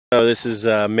So this is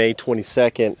May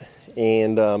 22nd,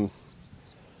 and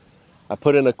I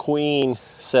put in a queen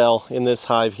cell in this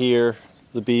hive here.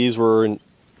 The bees were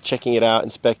checking it out,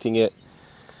 inspecting it.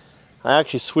 I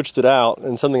actually switched it out,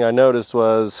 and something I noticed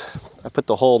was I put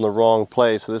the hole in the wrong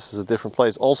place, so this is a different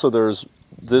place. Also,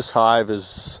 this hive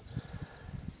is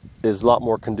a lot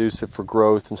more conducive for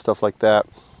growth and stuff like that,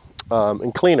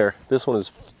 and cleaner. This one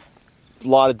is a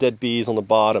lot of dead bees on the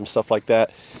bottom, stuff like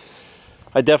that.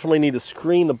 I definitely need to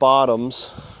screen the bottoms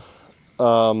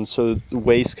so the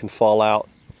waste can fall out,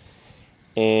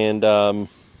 and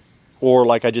or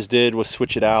like I just did was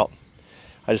switch it out.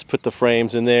 I just put the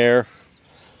frames in there.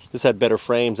 This had better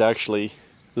frames actually.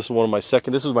 This is one of my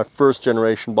second. This is my first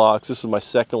generation box. This is my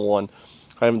second one.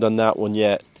 I haven't done that one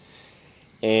yet,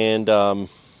 and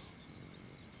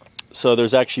so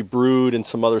there's actually brood and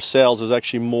some other cells. There's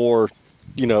actually more,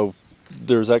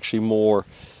 there's actually more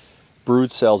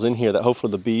brood cells in here that hopefully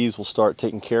the bees will start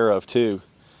taking care of too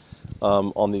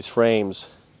on these frames.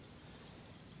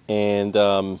 And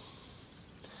I'm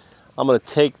going to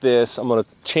take this, I'm going to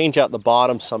change out the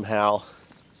bottom somehow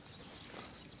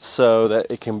so that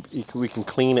we can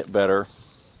clean it better.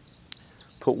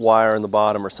 Put wire in the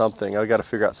bottom or something. I've got to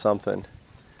figure out something,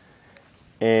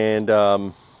 and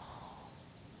to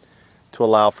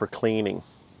allow for cleaning.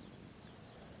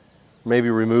 Maybe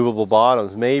removable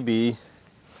bottoms. Maybe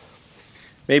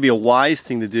a wise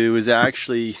thing to do is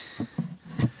actually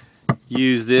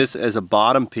use this as a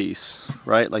bottom piece,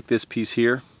 right? Like this piece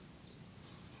here.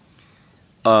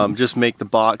 Just make the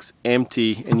box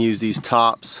empty and use these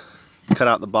tops, cut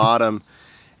out the bottom,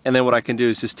 and then what I can do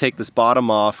is just take this bottom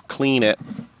off, clean it,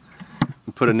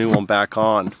 and put a new one back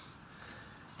on.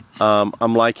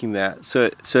 I'm liking that. So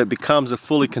it becomes a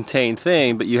fully contained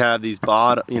thing, but you have these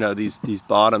these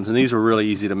bottoms, and these are really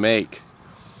easy to make.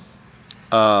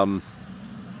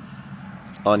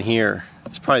 On here,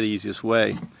 it's probably the easiest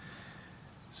way.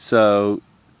 So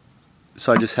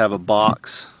I just have a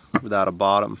box without a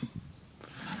bottom.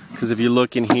 Because if you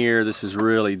look in here, this is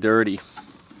really dirty.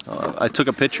 I took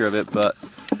a picture of it, but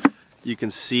you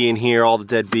can see in here all the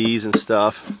dead bees and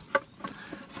stuff,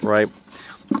 right?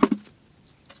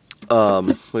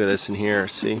 Look at this in here,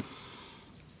 see?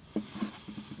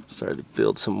 Started to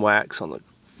build some wax on the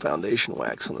foundation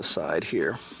wax on the side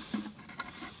here.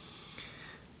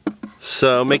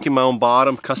 So making my own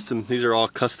bottom, custom. These are all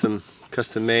custom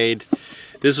made.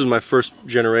 This was my first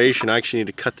generation. I actually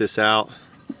need to cut this out.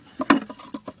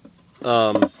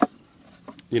 So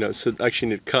I actually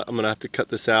need to cut. I'm gonna have to cut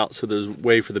this out so there's a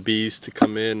way for the bees to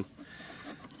come in.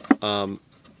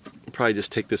 Probably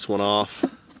just take this one off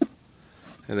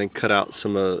and then cut out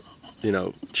some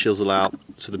chisel out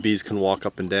so the bees can walk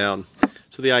up and down.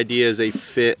 So the idea is they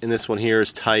fit, and this one here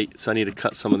is tight, so I need to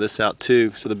cut some of this out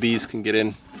too so the bees can get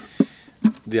in.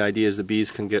 The idea is the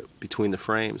bees can get between the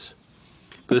frames.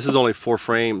 But this is only 4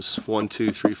 frames, 1,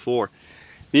 2, 3, 4.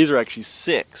 These are actually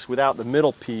 6. Without the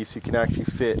middle piece, you can actually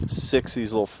fit 6 of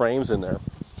these little frames in there.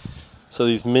 So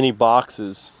these mini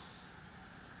boxes.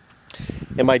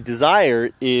 And my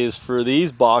desire is for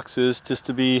these boxes just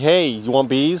to be, hey, you want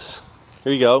bees?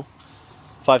 Here you go.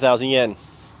 5,000 yen.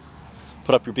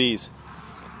 Put up your bees.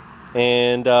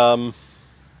 And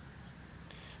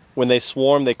when they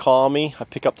swarm, they call me. I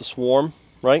pick up the swarm,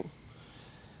 right?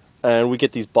 And we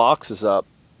get these boxes up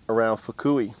around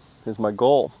Fukui is my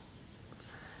goal.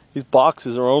 These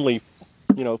boxes are only,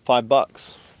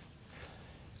 $5.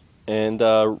 And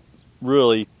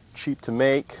really cheap to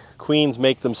make. Queens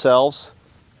make themselves.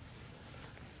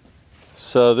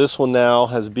 So this one now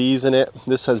has bees in it.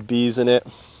 This has bees in it.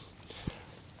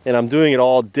 And I'm doing it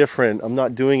all different. I'm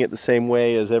not doing it the same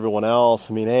way as everyone else.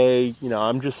 I mean, hey,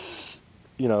 I'm just,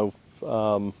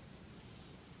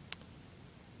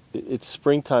 it's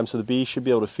springtime, so the bees should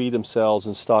be able to feed themselves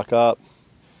and stock up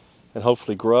and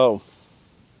hopefully grow.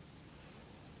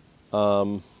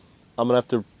 I'm going to have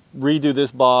to redo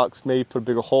this box, maybe put a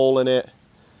bigger hole in it,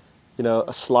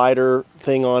 a slider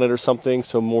thing on it or something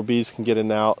so more bees can get in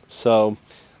and out. So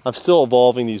I'm still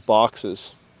evolving these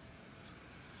boxes.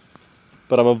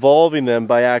 But I'm evolving them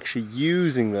by actually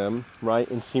using them, right,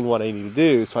 and seeing what I need to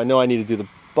do. So I know I need to do the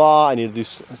I need to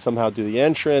somehow do the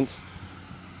entrance.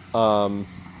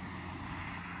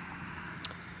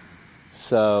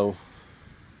 So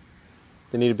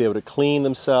they need to be able to clean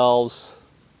themselves.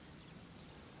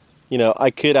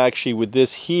 I could actually, with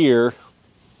this here,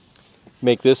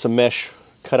 make this a mesh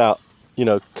cutout,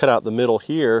 cut out the middle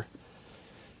here,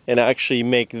 and actually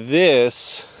make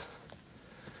this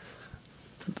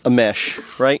a mesh,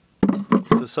 right?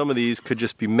 So some of these could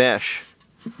just be mesh.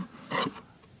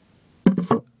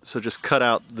 So just cut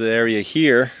out the area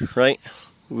here, right,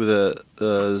 with a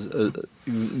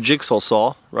jigsaw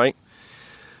saw, right?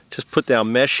 Just put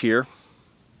down mesh here,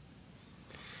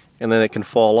 and then it can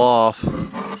fall off,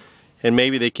 and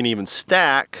maybe they can even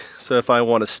stack. So if I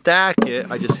want to stack it,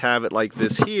 I just have it like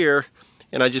this here,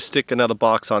 and I just stick another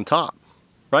box on top,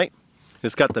 right?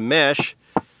 It's got the mesh,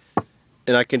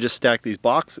 and I can just stack these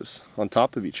boxes on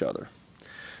top of each other.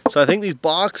 So I think these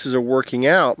boxes are working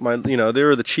out.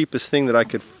 They're the cheapest thing that I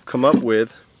could come up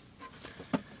with.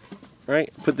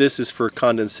 Right? But this is for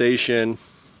condensation,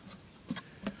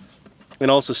 and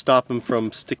also stop them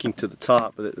from sticking to the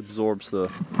top, but it absorbs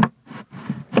the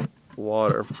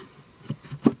water.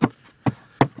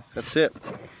 That's it.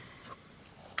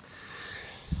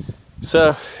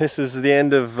 So this is the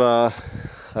end of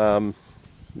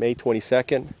May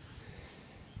 22nd,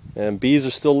 and bees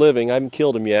are still living. I haven't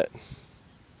killed them yet.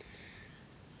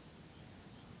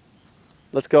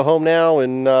 Let's go home now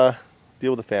and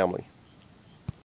deal with the family.